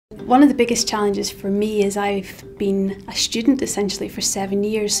One of the biggest challenges for me is I've been a student essentially for 7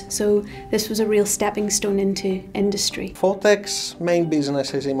 years, so this was a real stepping stone into industry. Photek's main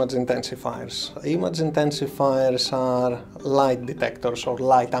business is image intensifiers. Image intensifiers are light detectors or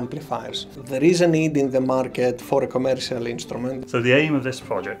light amplifiers. There is a need in the market for a commercial instrument. So the aim of this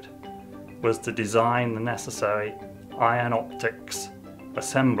project was to design the necessary ion optics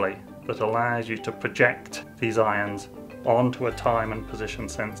assembly that allows you to project these ions onto a time and position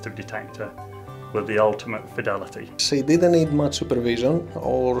sensitive detector with the ultimate fidelity. She didn't need much supervision,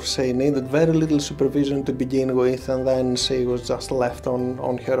 or she needed very little supervision to begin with, and then she was just left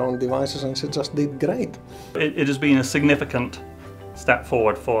on her own devices and she just did great. It has been a significant step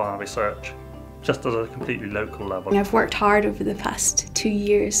forward for our research, just at a completely local level. I've worked hard over the past 2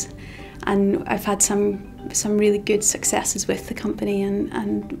 years and I've had some really good successes with the company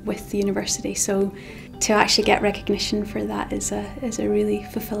and with the university, so to actually get recognition for that is a really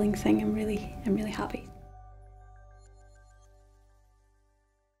fulfilling thing. I'm really happy.